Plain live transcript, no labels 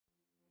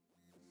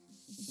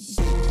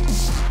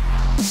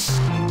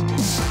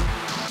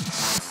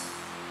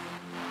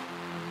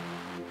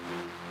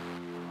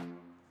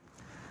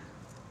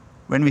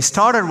When we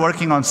started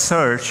working on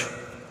search,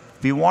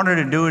 we wanted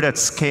to do it at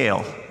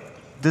scale.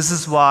 This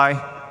is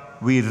why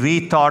we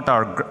rethought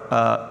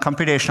our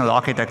computational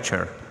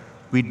architecture.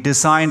 We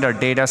designed our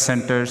data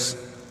centers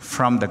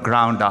from the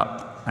ground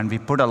up, and we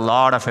put a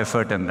lot of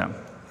effort in them.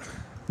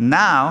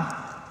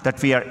 Now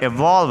that we are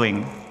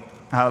evolving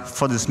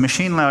for this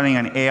machine learning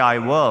and AI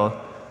world,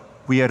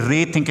 we are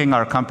rethinking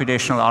our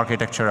computational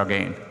architecture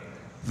again.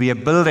 We are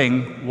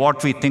building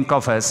what we think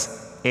of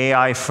as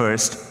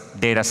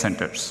AI-first data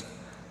centers.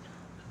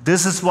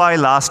 This is why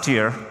last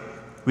year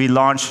we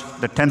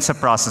launched the Tensor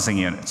processing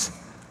units.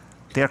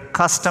 They're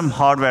custom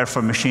hardware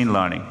for machine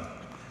learning.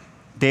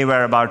 They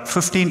were about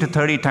 15 to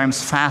 30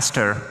 times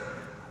faster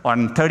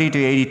and 30 to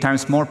 80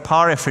 times more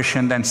power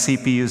efficient than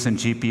CPUs and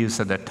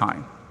GPUs at that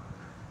time.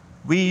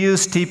 We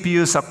use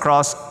TPUs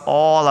across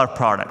all our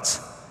products.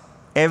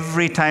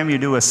 Every time you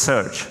do a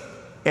search,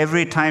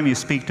 every time you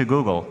speak to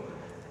Google.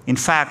 In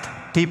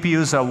fact,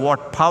 TPUs are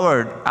what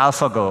powered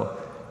AlphaGo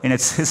in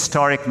its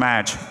historic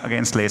match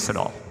against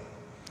Laserdal.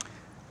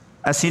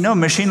 As you know,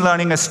 machine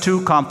learning has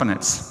two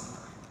components.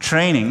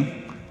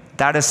 Training,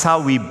 that is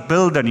how we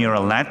build a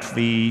neural net.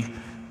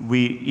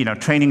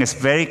 Training is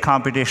very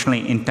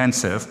computationally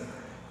intensive.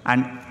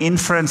 And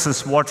inference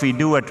is what we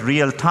do at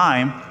real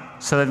time,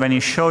 so that when you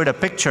show it a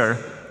picture,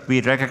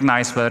 we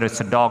recognize whether it's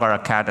a dog or a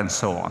cat and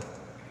so on.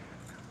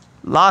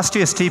 Last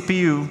year's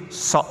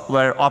TPU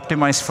were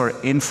optimized for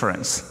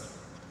inference.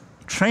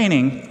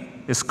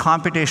 Training is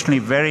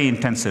computationally very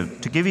intensive.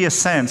 To give you a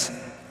sense,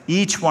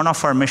 each one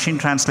of our machine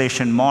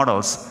translation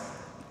models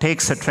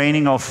takes a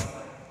training of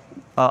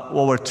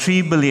over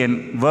 3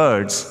 billion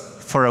words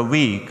for a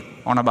week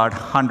on about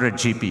 100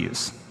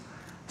 GPUs.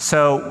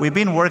 So we've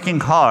been working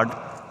hard,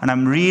 and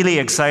I'm really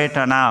excited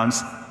to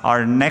announce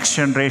our next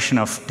generation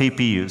of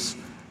TPUs,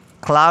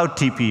 cloud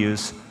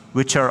TPUs,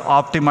 which are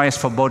optimized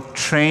for both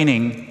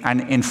training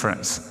and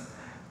inference.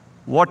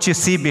 What you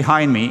see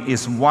behind me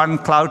is one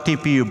cloud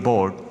TPU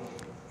board.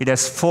 It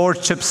has 4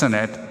 chips in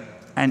it,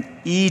 and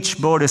each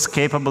board is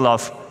capable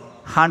of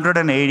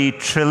 180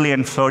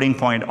 trillion floating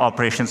point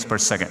operations per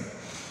second.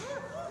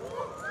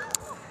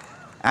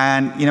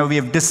 And we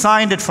have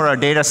designed it for our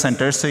data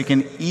centers, so you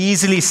can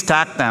easily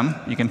stack them.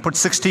 You can put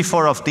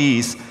 64 of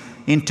these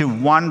into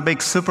one big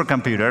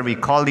supercomputer. We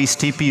call these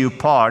TPU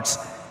pods,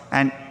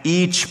 and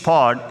each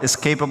pod is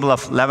capable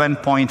of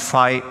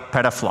 11.5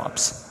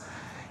 petaflops.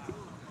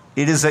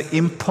 It is an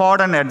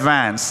important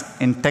advance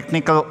in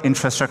technical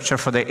infrastructure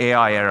for the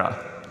AI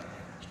era.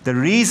 The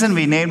reason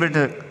we named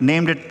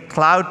it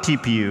Cloud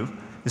TPU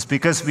is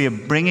because we are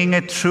bringing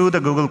it through the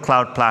Google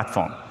Cloud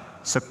Platform.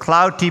 So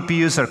cloud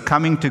TPUs are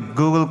coming to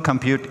Google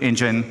Compute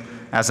Engine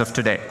as of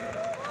today.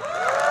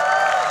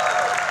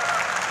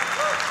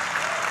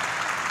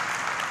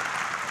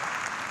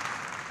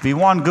 We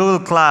want Google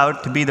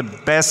Cloud to be the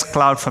best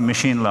cloud for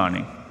machine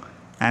learning.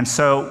 And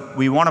so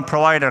we want to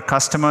provide our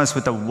customers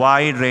with a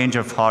wide range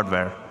of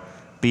hardware,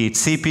 be it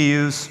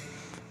CPUs,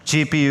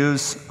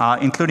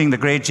 GPUs, including the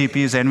great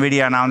GPUs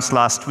NVIDIA announced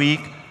last week,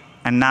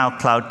 and now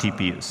cloud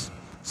TPUs.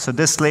 So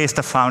this lays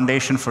the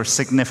foundation for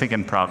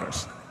significant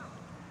progress.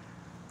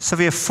 So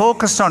we are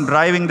focused on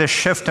driving the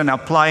shift and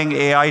applying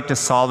AI to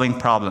solving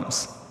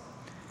problems.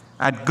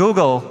 At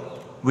Google,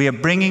 we are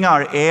bringing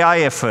our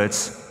AI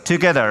efforts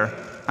together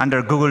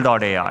under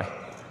Google.ai.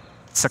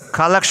 It's a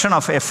collection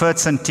of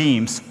efforts and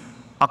teams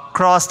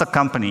across the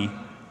company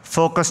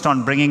focused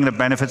on bringing the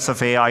benefits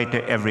of AI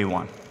to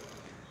everyone.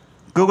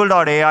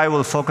 Google.ai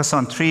will focus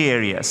on 3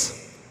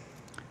 areas: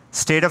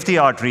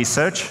 state-of-the-art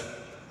research,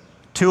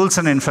 tools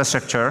and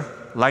infrastructure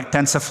like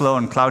TensorFlow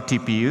and cloud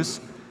TPUs,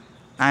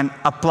 and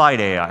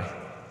applied AI.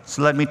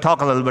 So let me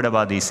talk a little bit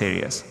about these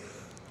areas.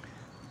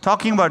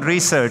 Talking about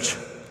research,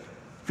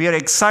 we are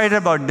excited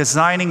about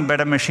designing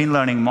better machine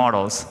learning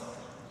models,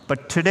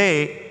 but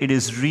today it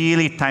is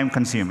really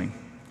time-consuming.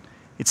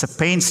 It's a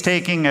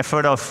painstaking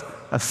effort of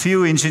a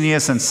few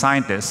engineers and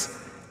scientists,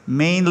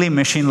 mainly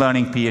machine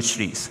learning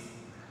PhDs.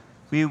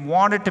 We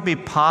want it to be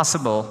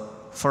possible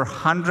for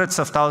hundreds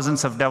of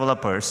thousands of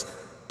developers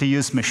to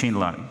use machine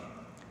learning.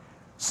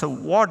 So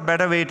what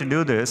better way to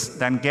do this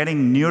than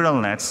getting neural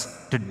nets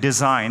to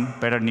design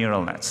better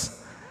neural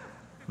nets?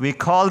 We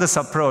call this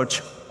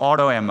approach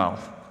AutoML.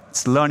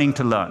 It's learning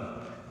to learn.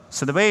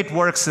 So the way it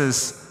works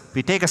is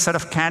we take a set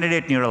of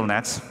candidate neural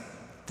nets,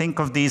 think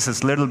of these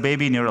as little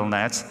baby neural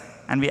nets,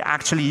 and we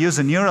actually use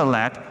a neural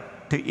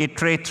net to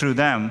iterate through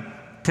them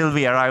till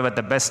we arrive at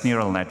the best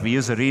neural net. We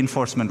use a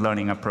reinforcement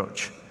learning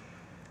approach.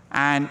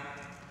 And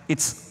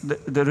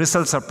the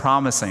results are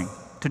promising.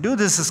 To do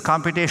this is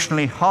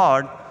computationally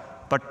hard,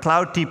 but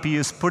cloud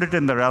TPUs put it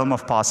in the realm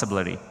of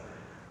possibility.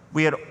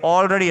 We are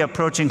already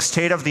approaching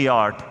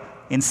state-of-the-art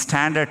in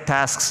standard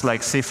tasks like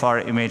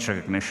CIFAR image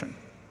recognition.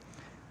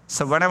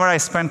 So whenever I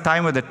spend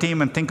time with the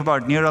team and think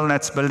about neural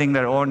nets building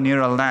their own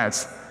neural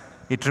nets,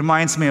 it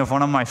reminds me of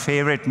one of my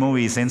favorite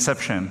movies,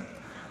 Inception.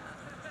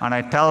 And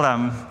I tell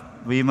them,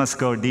 we must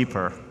go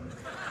deeper.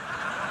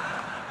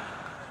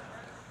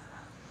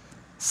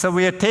 So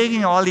we are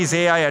taking all these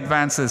AI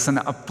advances and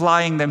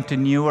applying them to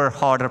newer,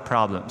 harder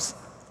problems.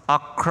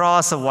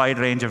 across a wide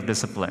range of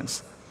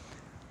disciplines.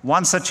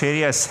 One such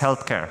area is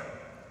healthcare.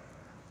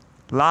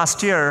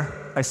 Last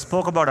year, I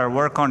spoke about our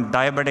work on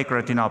diabetic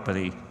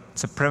retinopathy.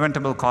 It's a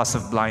preventable cause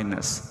of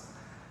blindness.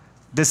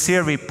 This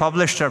year, we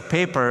published our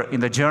paper in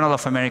the Journal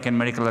of American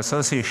Medical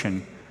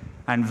Association,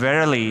 and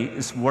Verily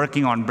is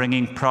working on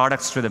bringing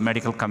products to the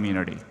medical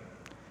community.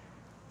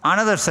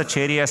 Another such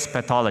area is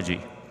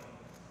pathology.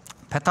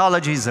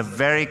 Pathology is a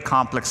very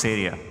complex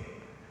area.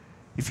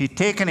 If you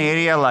take an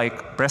area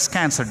like breast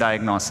cancer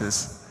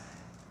diagnosis,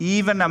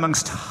 even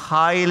amongst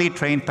highly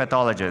trained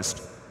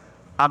pathologists,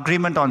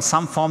 agreement on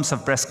some forms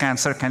of breast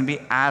cancer can be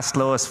as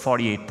low as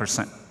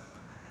 48%.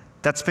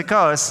 That's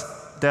because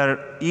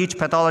each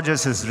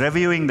pathologist is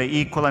reviewing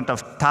the equivalent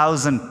of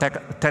 1,000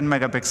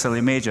 10-megapixel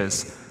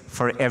images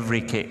for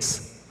every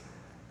case.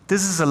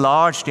 This is a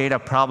large data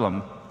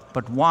problem,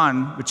 but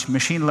one which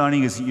machine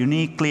learning is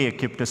uniquely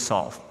equipped to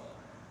solve.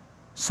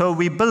 So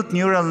we built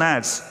neural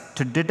nets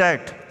to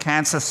detect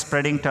cancer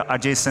spreading to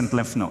adjacent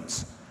lymph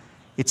nodes.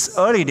 It's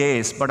early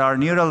days, but our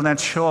neural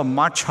nets show a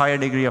much higher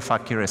degree of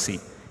accuracy,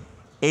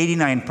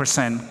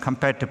 89%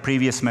 compared to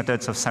previous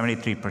methods of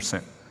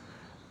 73%.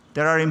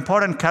 There are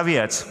important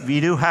caveats. We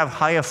do have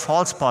higher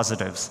false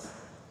positives,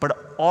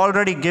 but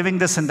already giving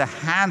this in the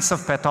hands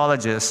of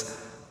pathologists,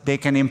 they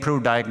can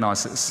improve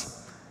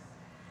diagnosis.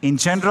 In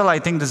general, I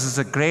think this is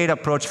a great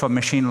approach for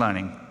machine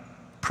learning,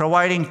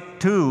 providing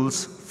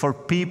tools for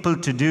people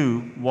to do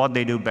what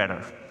they do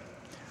better.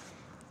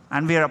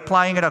 And we are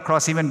applying it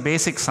across even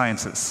basic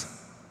sciences.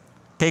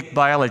 Take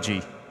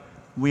biology.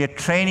 We are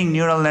training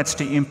neural nets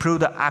to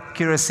improve the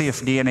accuracy of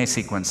DNA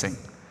sequencing.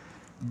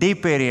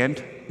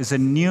 DeepVariant is a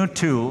new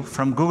tool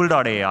from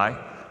Google.ai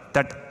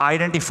that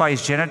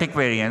identifies genetic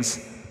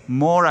variants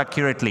more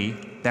accurately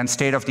than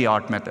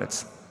state-of-the-art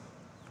methods.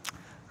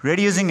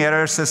 Reducing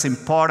errors is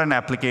important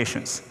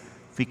applications.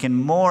 We can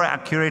more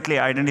accurately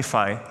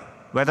identify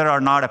whether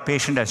or not a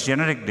patient has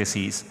genetic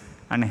disease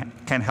and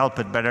can help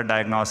with better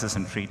diagnosis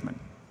and treatment.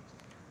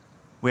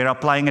 We're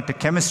applying it to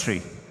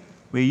chemistry.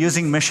 We're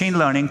using machine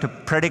learning to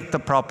predict the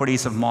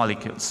properties of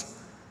molecules.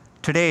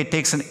 Today, it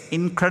takes an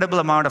incredible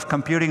amount of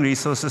computing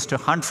resources to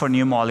hunt for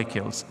new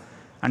molecules,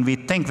 and we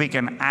think we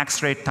can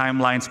accelerate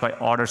timelines by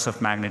orders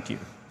of magnitude.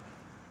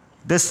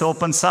 This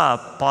opens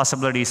up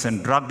possibilities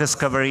in drug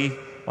discovery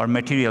or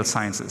material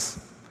sciences.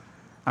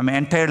 I'm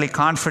entirely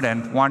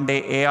confident one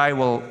day AI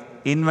will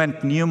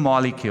invent new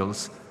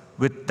molecules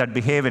that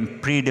behave in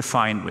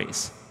predefined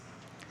ways.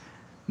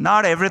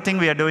 Not everything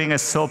we are doing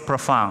is so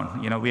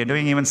profound. We are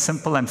doing even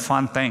simple and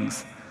fun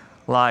things,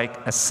 like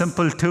a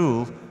simple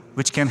tool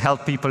which can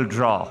help people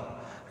draw.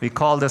 We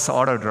call this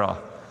AutoDraw.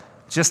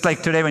 Just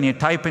like today, when you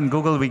type in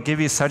Google, we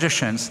give you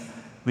suggestions.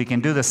 We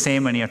can do the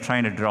same when you're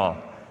trying to draw.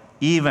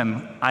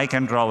 Even I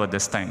can draw with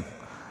this thing.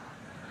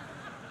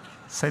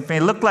 So it may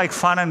look like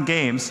fun and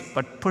games,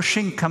 but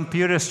pushing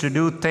computers to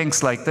do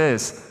things like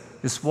this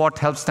is what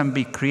helps them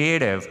be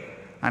creative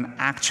and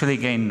actually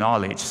gain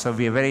knowledge. So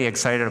we are very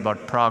excited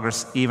about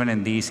progress even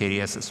in these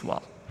areas as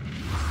well.